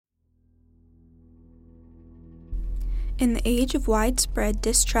In the age of widespread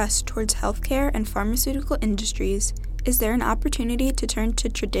distrust towards healthcare and pharmaceutical industries, is there an opportunity to turn to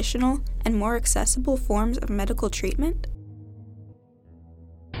traditional and more accessible forms of medical treatment?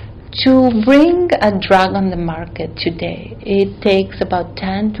 To bring a drug on the market today, it takes about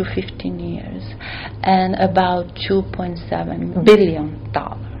 10 to 15 years and about $2.7 billion.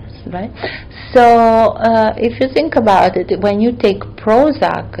 Right? So if you think about it, when you take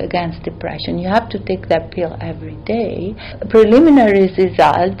Prozac against depression, you have to take that pill every day. Preliminary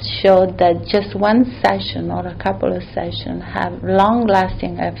results showed that just one session or a couple of sessions have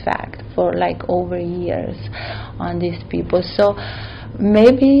long-lasting effect for like over years on these people. So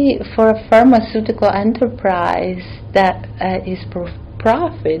maybe for a pharmaceutical enterprise that is for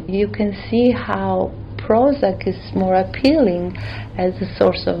profit, you can see how Prozac is more appealing as a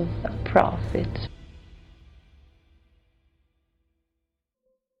source of profit.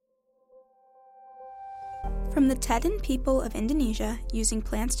 From the Teton people of Indonesia using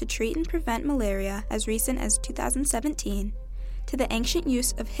plants to treat and prevent malaria as recent as 2017, to the ancient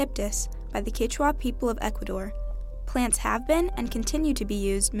use of Hyptis by the Quechua people of Ecuador, plants have been and continue to be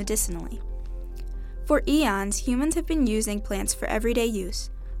used medicinally. For eons, humans have been using plants for everyday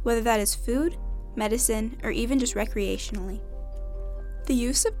use, whether that is food, medicine, or even just recreationally. The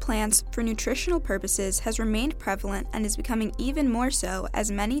use of plants for nutritional purposes has remained prevalent and is becoming even more so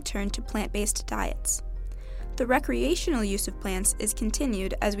as many turn to plant-based diets. The recreational use of plants is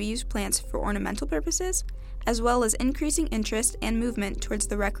continued as we use plants for ornamental purposes, as well as increasing interest and movement towards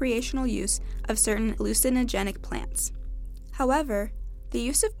the recreational use of certain hallucinogenic plants. However, the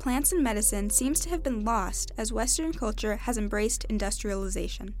use of plants in medicine seems to have been lost as Western culture has embraced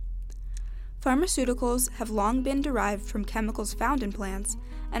industrialization. Pharmaceuticals have long been derived from chemicals found in plants,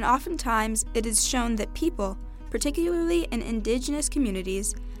 and oftentimes it is shown that people, particularly in indigenous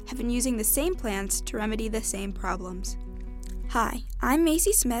communities, have been using the same plants to remedy the same problems. Hi, I'm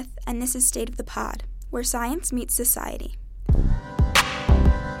Macy Smith, and this is State of the Pod, where science meets society.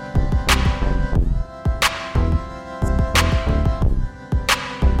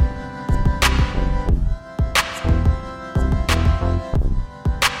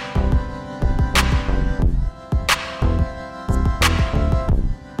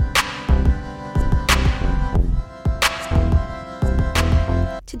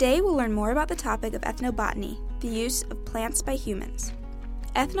 Today we'll learn more about the topic of ethnobotany, the use of plants by humans.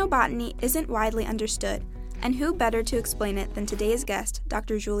 Ethnobotany isn't widely understood, and who better to explain it than today's guest,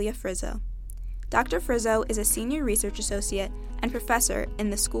 Dr. Julia Frizzo. Dr. Frizzo is a senior research associate and professor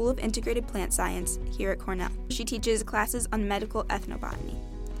in the School of Integrated Plant Science here at Cornell. She teaches classes on medical ethnobotany.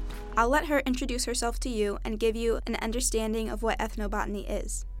 I'll let her introduce herself to you and give you an understanding of what ethnobotany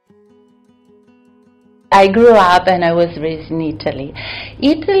is. I grew up and I was raised in Italy.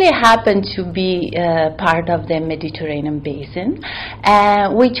 Italy happened to be part of the Mediterranean basin,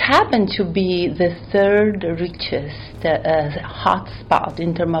 which happened to be the third richest hotspot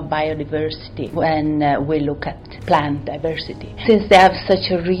in terms of biodiversity when we look at plant diversity. Since they have such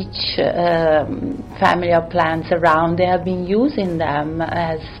a rich family of plants around, they have been using them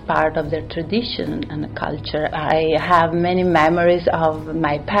as part of their tradition and culture. I have many memories of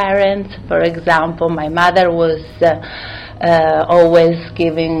my parents. For example, my mother was always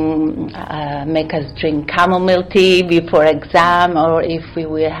make us drink chamomile tea before exam, or if we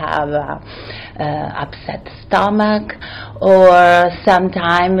will have upset stomach, or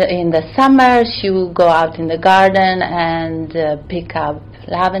sometime in the summer she would go out in the garden and pick up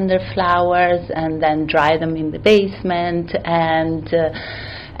lavender flowers and then dry them in the basement, and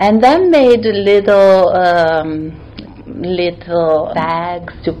then made little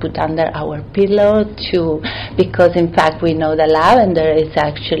bags to put under our pillow because in fact we know that lavender is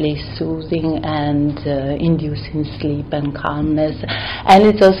actually soothing and inducing sleep and calmness, and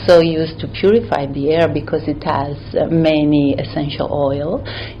it's also used to purify the air because it has many essential oil,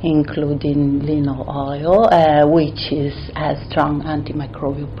 including linalool oil, which has strong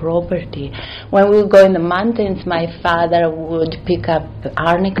antimicrobial property. When we would go in the mountains, my father would pick up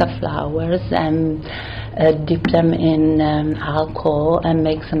arnica flowers and dip them in alcohol and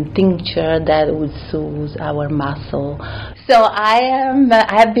make some tincture that would soothe our muscle. So I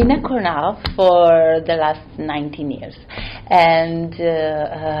have been at Cornell for the last 19 years, and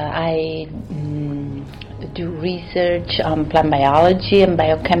I do research on plant biology and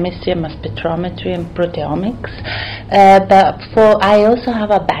biochemistry and mass spectrometry and proteomics. But I also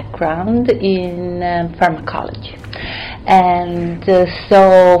have a background in pharmacology. And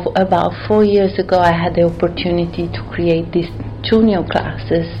so about 4 years ago I had the opportunity to create these 2 new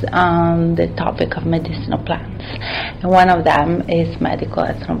classes on the topic of medicinal plants, and one of them is medical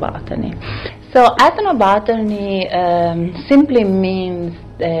ethnobotany. So ethnobotany simply means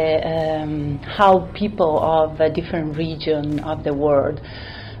how people of a different region of the world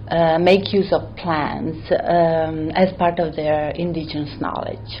make use of plants as part of their indigenous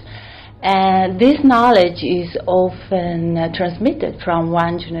knowledge. And this knowledge is often transmitted from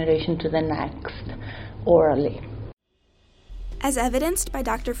one generation to the next orally. As evidenced by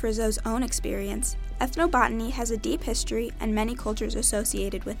Dr. Frizzo's own experience, ethnobotany has a deep history and many cultures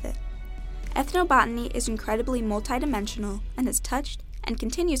associated with it. Ethnobotany is incredibly multidimensional and has touched and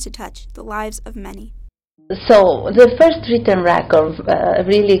continues to touch the lives of many. So the first written record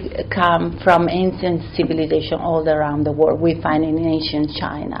really come from ancient civilization all around the world. We find in ancient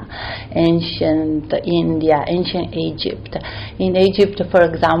China, ancient India, ancient Egypt. In Egypt, for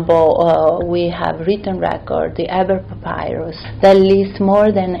example, we have written record, the Eber Papyrus, that lists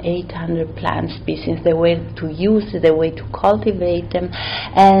more than 800 plant species, the way to use, the way to cultivate them,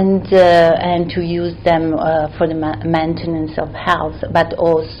 and to use them for the maintenance of health, but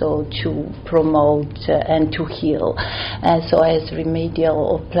also to promote and to heal, so as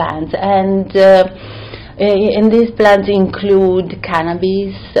remedial plants. And these plants include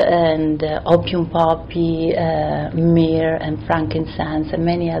cannabis and opium poppy, myrrh and frankincense, and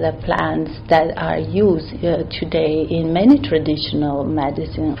many other plants that are used today in many traditional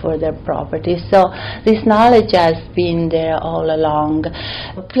medicine for their properties. So this knowledge has been there all along.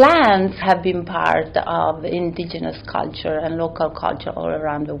 Plants have been part of indigenous culture and local culture all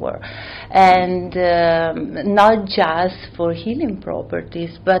around the world, and not just for healing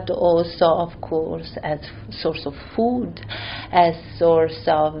properties, but also, of course, as source of food, as source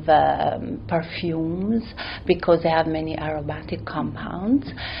of perfumes, because they have many aromatic compounds,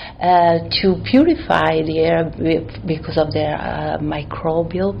 to purify the air because of their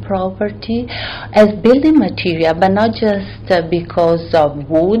microbial property, as building material, but not just because of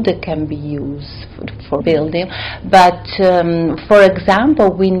wood that can be used for building, but for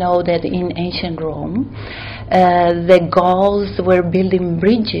example, we know that in ancient Rome, the Gauls were building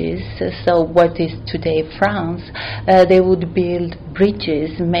bridges, so what is today France, they would build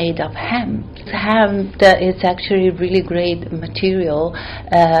bridges made of hemp. Hemp is actually a really great material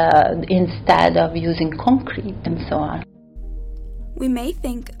instead of using concrete and so on. We may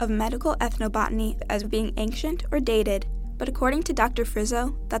think of medical ethnobotany as being ancient or dated, but according to Dr.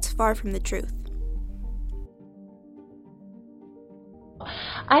 Frizzo, that's far from the truth.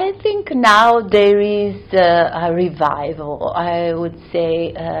 I think now there is a revival. I would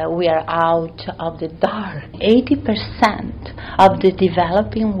say we are out of the dark. 80% of the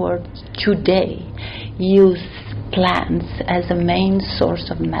developing world today use plants as a main source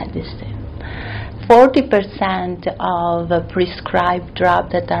of medicine. 40% of prescribed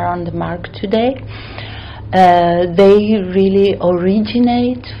drugs that are on the market today, they really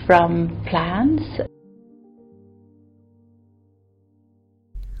originate from plants.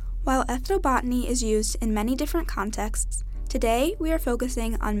 While ethnobotany is used in many different contexts, today we are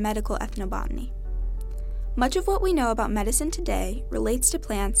focusing on medical ethnobotany. Much of what we know about medicine today relates to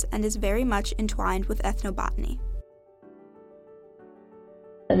plants and is very much entwined with ethnobotany.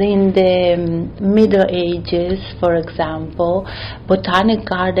 In the Middle Ages, for example, botanic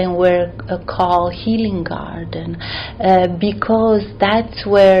gardens were called healing garden because that's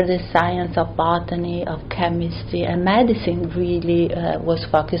where the science of botany, of chemistry and medicine really was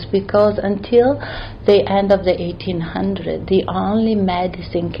focused, because until the end of the 1800s, the only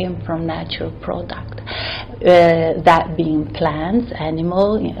medicine came from natural product, that being plants,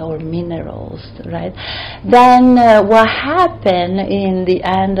 animal or minerals, right? Then what happened in the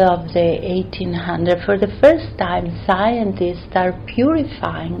end of the 1800s, for the first time scientists started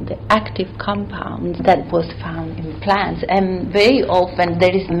purifying the active compounds that was found in plants, and very often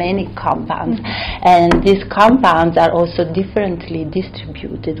there is many compounds, and these compounds are also differently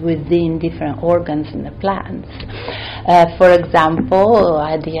distributed within different organs in the plants. For example,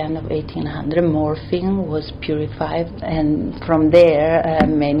 at the end of 1800, morphine was purified, and from there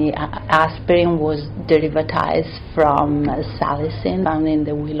many aspirin was derivatized from salicin found in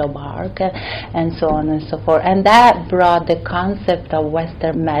the willow bark, and so on and so forth. And that brought the concept of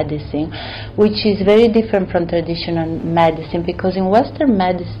Western medicine, which is very different from traditional medicine, because in Western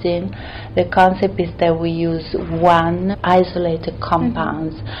medicine the concept is that we use one isolated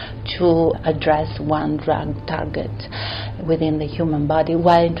compounds to address one drug target within the human body,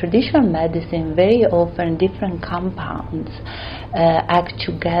 while in traditional medicine very often different compounds act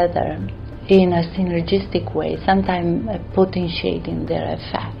together in a synergistic way, sometimes potentiating their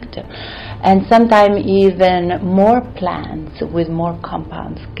effect. And sometimes even more plants with more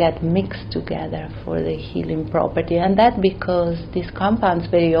compounds get mixed together for the healing property. And that because these compounds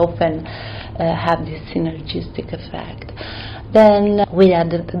very often have this synergistic effect. Then we had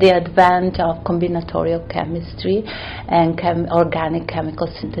the advent of combinatorial chemistry and organic chemical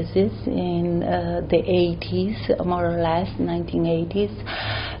synthesis in the 80s, more or less, 1980s.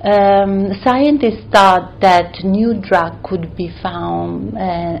 Scientists thought that new drug could be found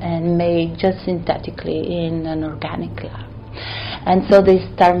and made just synthetically in an organic lab. And so they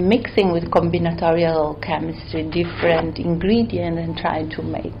start mixing with combinatorial chemistry different ingredients and trying to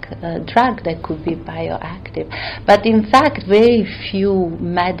make a drug that could be bioactive. But in fact, very few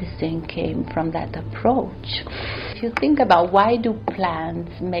medicine came from that approach. If you think about why do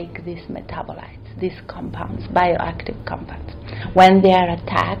plants make these metabolites, these compounds, bioactive compounds, when they are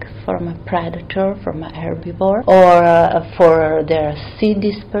attacked from a predator, from an herbivore, or for their seed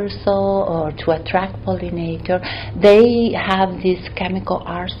dispersal or to attract pollinator, they have this chemical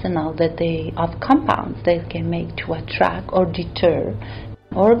arsenal of compounds they can make to attract or deter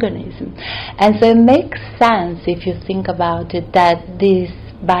organisms. And so it makes sense, if you think about it, that these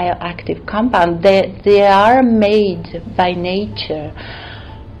bioactive compounds, they are made by nature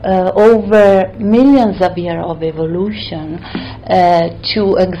over millions of years of evolution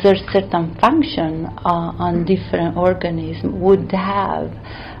to exert certain function on different organisms would have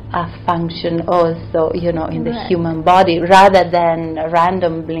a function also, in the human body, rather than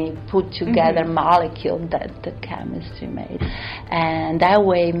randomly put together molecules that the chemistry made. And that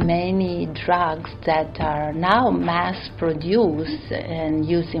way, many drugs that are now mass-produced and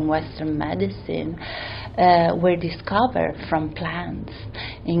used in Western medicine were discovered from plants,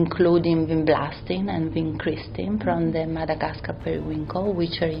 including vinblastine and vincristine from the Madagascar periwinkle,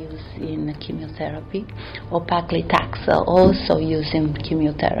 which are used in chemotherapy, or paclitaxel, also used in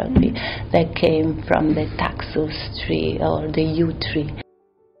chemotherapy, that came from the taxus tree or the yew tree.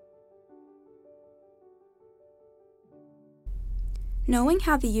 Knowing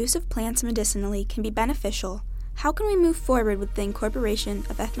how the use of plants medicinally can be beneficial, how can we move forward with the incorporation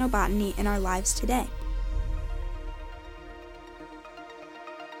of ethnobotany in our lives today?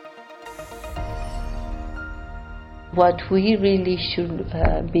 What we really should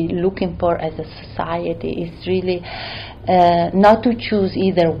be looking for as a society is really not to choose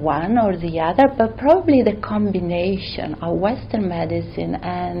either one or the other, but probably the combination of Western medicine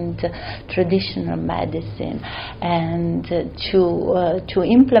and traditional medicine, and to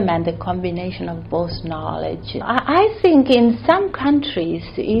implement the combination of both knowledge. I think in some countries,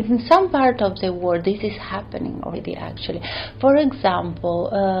 in some part of the world, this is happening already, actually. For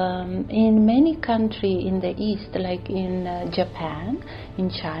example, in many countries in the East, like in Japan, in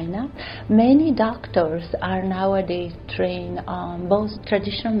China, many doctors are nowadays trained on both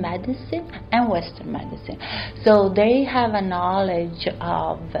traditional medicine and Western medicine. So they have a knowledge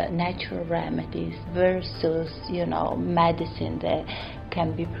of natural remedies versus, medicine that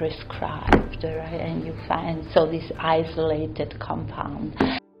can be prescribed, right? And you find this isolated compound.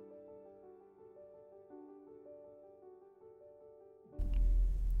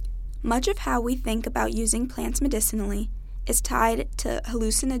 Much of how we think about using plants medicinally is tied to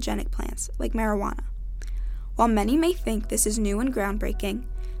hallucinogenic plants like marijuana. While many may think this is new and groundbreaking,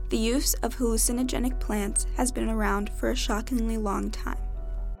 the use of hallucinogenic plants has been around for a shockingly long time.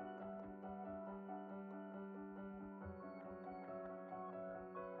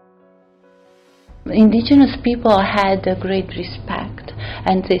 Indigenous people had a great respect,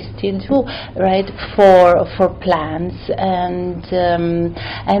 and they still do, right, for plants, and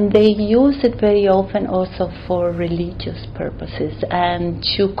they use it very often also for religious purposes and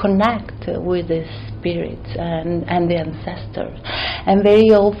to connect with the spirits and the ancestors. And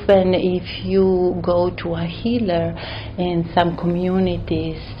very often, if you go to a healer in some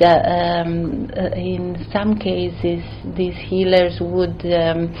communities, in some cases these healers would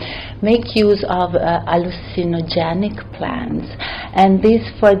make use of hallucinogenic plants, and this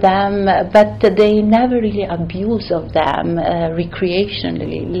for them, but they never really abuse of them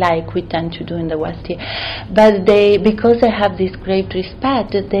recreationally like we tend to do in the West here. But because they have this great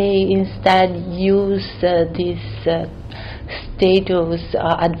respect, they instead use this status,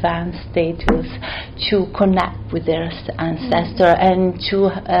 advanced status, to connect with their ancestor and to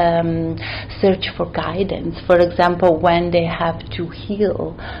search for guidance. For example, when they have to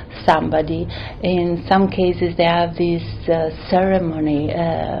heal somebody, in some cases they have this ceremony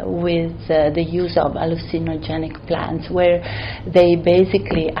with the use of hallucinogenic plants, where they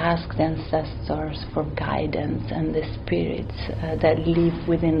basically ask the ancestors for guidance and the spirits that live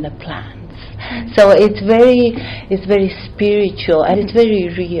within the plants. So it's very spiritual and it's very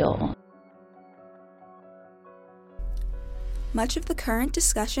real. Much of the current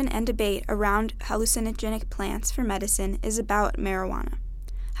discussion and debate around hallucinogenic plants for medicine is about marijuana.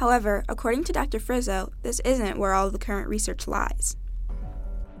 However, according to Dr. Frizzo, this isn't where all the current research lies.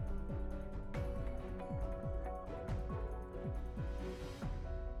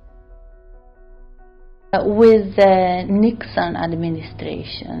 With the Nixon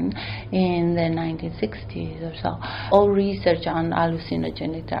administration in the 1960s or so, all research on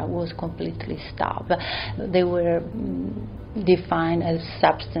hallucinogenic drugs was completely stopped. They were defined as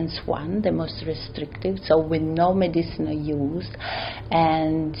substance 1, the most restrictive, so with no medicinal use,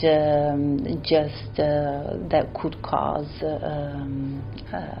 and that could cause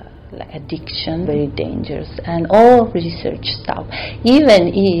addiction, very dangerous, and all research stopped.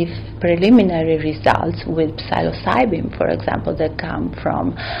 Even if preliminary results with psilocybin, for example, that come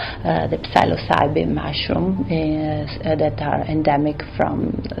from the psilocybin mushroom that are endemic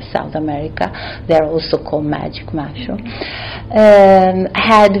from South America, they're also called magic mushroom,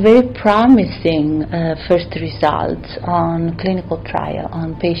 had very promising first results on clinical trial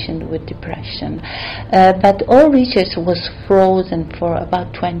on patients with depression. But all research was frozen for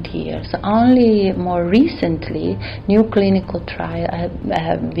about 20 years. Only more recently, new clinical trials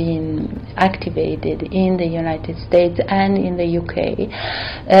have been activated in the United States and in the UK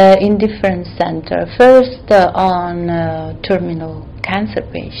in different centers. First on terminal cancer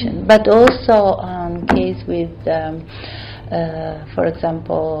patients, but also on case with for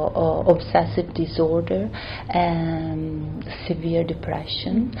example, obsessive disorder and severe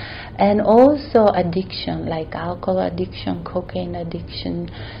depression, and also addiction like alcohol addiction, cocaine addiction,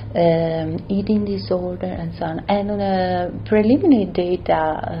 eating disorder, and so on. And preliminary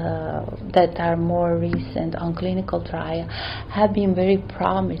data that are more recent on clinical trial have been very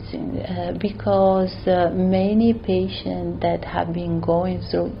promising because many patients that have been going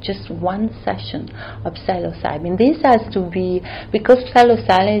through just one session of psilocybin, this has to be because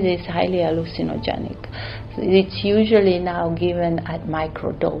psilocybin is highly hallucinogenic. It's usually now given at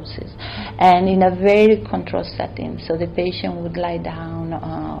microdoses and in a very controlled setting. So the patient would lie down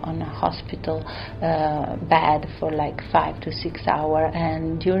on a hospital bed for like 5 to 6 hours,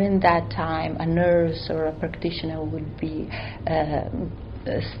 and during that time a nurse or a practitioner would be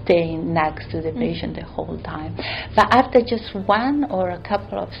staying next to the patient the whole time. But after just one or a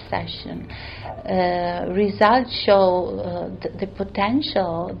couple of sessions, results show the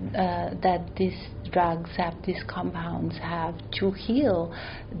potential that these drugs have, these compounds have, to heal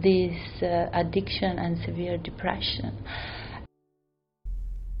this addiction and severe depression.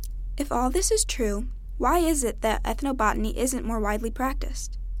 If all this is true, why is it that ethnobotany isn't more widely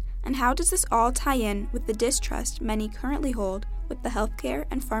practiced? And how does this all tie in with the distrust many currently hold with the healthcare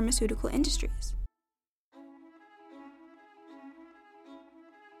and pharmaceutical industries?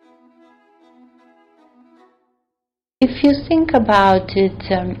 If you think about it,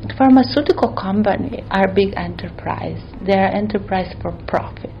 pharmaceutical companies are big enterprise. They are enterprise for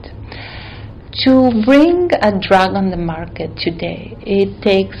profit. To bring a drug on the market today, it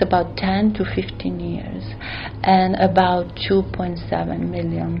takes about 10 to 15 years and about $2.7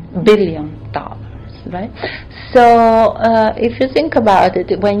 billion. Right? So if you think about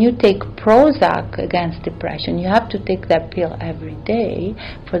it, when you take Prozac against depression, you have to take that pill every day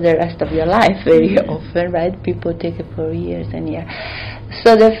for the rest of your life very often, right? People take it for years and years.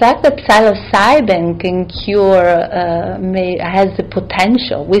 So the fact that psilocybin can cure has the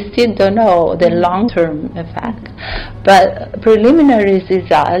potential. We still don't know the long-term effect, but preliminary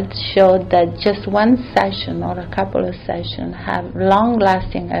results showed that just one session or a couple of sessions have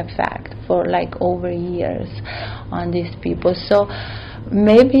long-lasting effect for like over years on these people. So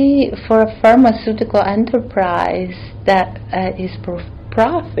maybe for a pharmaceutical enterprise that is for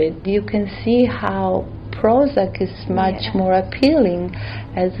profit, you can see how Prozac is much more appealing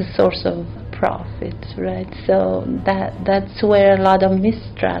as a source of profit, right? So that's where a lot of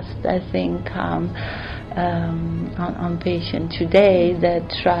mistrust, I think, come on patients today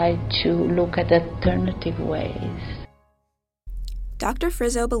that try to look at alternative ways. Dr.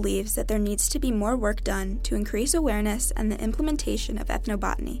 Frizzo believes that there needs to be more work done to increase awareness and the implementation of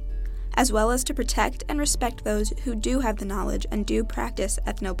ethnobotany, as well as to protect and respect those who do have the knowledge and do practice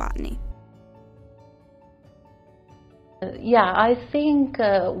ethnobotany. Yeah, I think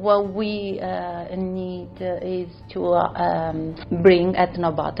what we need is to bring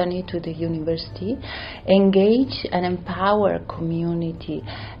ethnobotany to the university, engage and empower community,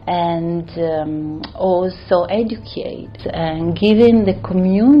 and also educate, and giving the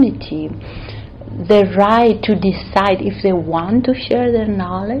community the right to decide if they want to share their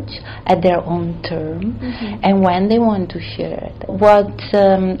knowledge at their own term, and when they want to share it. What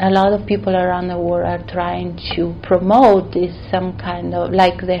a lot of people around the world are trying to promote is some kind of,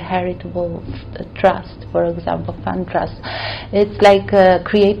 like the heritable trust, for example, fund trust. It's like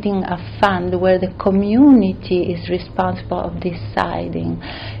creating a fund where the community is responsible of deciding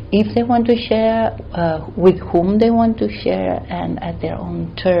if they want to share, with whom they want to share, and at their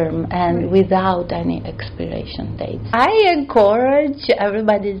own term, and without any expiration dates. I encourage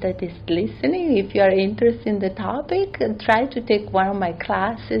everybody that is listening, if you are interested in the topic, try to take one of my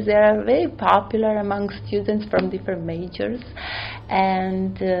classes. They are very popular among students from different majors,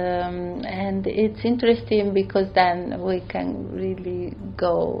 and it's interesting because then we can really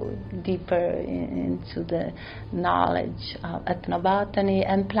go deeper into the knowledge of ethnobotany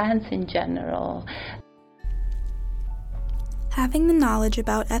and plants in general. Having the knowledge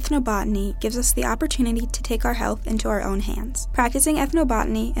about ethnobotany gives us the opportunity to take our health into our own hands. Practicing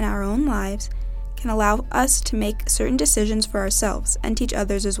ethnobotany in our own lives can allow us to make certain decisions for ourselves and teach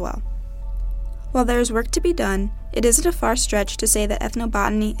others as well. While there is work to be done, it isn't a far stretch to say that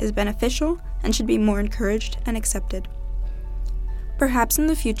ethnobotany is beneficial and should be more encouraged and accepted. Perhaps in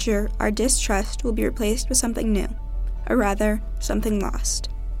the future, our distrust will be replaced with something new, or rather, something lost.